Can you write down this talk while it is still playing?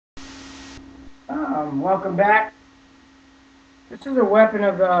Welcome back. This is a weapon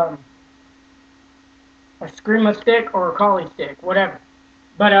of a screamer stick or a collie stick, whatever.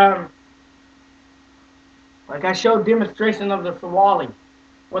 But like I showed demonstration of the sawali.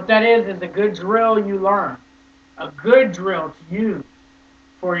 What that is a good drill you learn, a good drill to use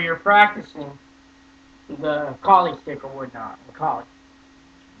for your practicing the collie stick or whatnot, the collie.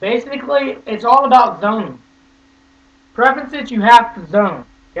 Basically, it's all about zoning. Preferences you have to zone.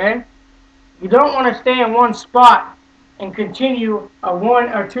 Okay, you don't want to stay in one spot and continue a one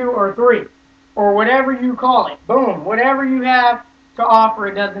or two or three or whatever you call it. Boom, whatever you have to offer,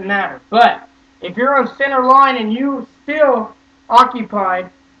 it doesn't matter. But if you're on center line and you still occupy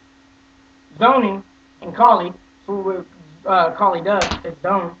zoning in Kali, so Kali does, it's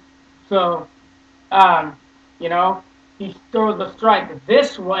zone. So, um, you know, he throws a strike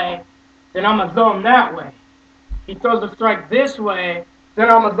this way, then I'm going to zone that way. He throws a strike this way, then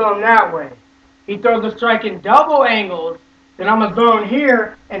I'm going to zone that way. He throws a strike in double angles, then I'm going to zone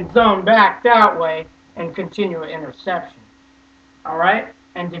here and zone back that way and continue an interception. All right?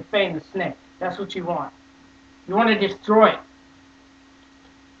 And defame the snake. That's what you want. You want to destroy it.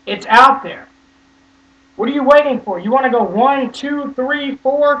 It's out there. What are you waiting for? You want to go 1, 2, 3,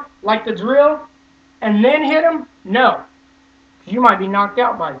 4 like the drill and then hit him? No. Because you might be knocked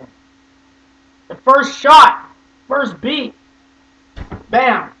out by then. The first shot, first beat,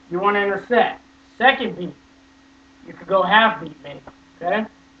 bam, you want to intercept. Second beat, you could go half beat maybe, okay?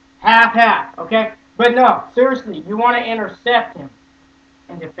 Half, okay? But no, seriously, you want to intercept him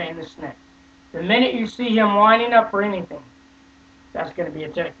and defame the snake. The minute you see him winding up for anything, that's going to be a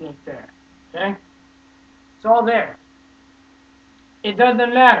technique there, okay? It's all there. It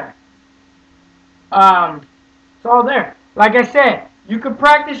doesn't matter. It's all there. Like I said, you could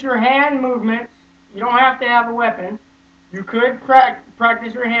practice your hand movements. You don't have to have a weapon. You could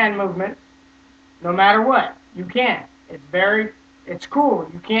practice your hand movements no matter what. You can. It's cool.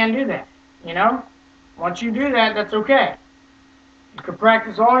 You can do that. You know? Once you do that, that's okay. You can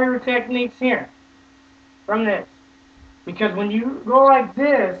practice all your techniques here from this. Because when you go like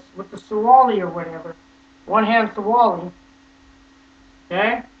this with the sawali or whatever, one hand sawali,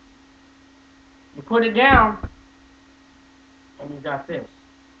 okay? You put it down, and you got this.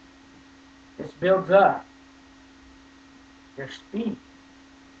 This builds up your speed.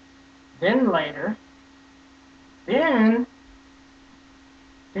 Then later, then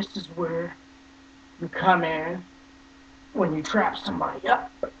this is where you come in when you trap somebody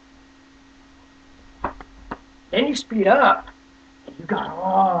up. Then you speed up, and you got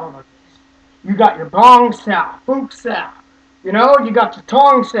all of this. You got your bong sound, fook sound. You know, you got your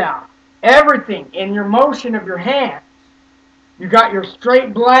tong sound. Everything in your motion of your hands. You got your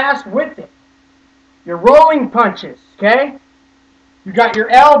straight blast with it. Your rolling punches, okay? You got your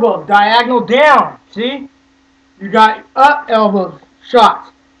elbows diagonal down, see? You got up elbows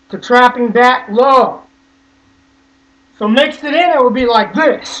shots to trapping back low. So mix it in, it will be like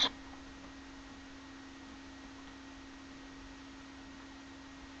this.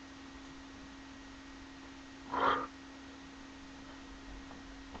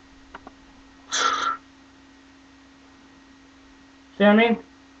 See what I mean?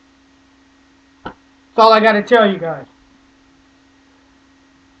 That's all I got to tell you guys.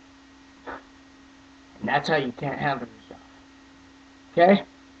 And that's how you can't handle yourself. Okay?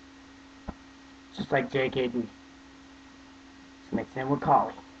 Just like JKD. Just mix in with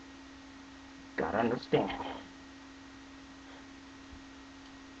Collie. Gotta understand.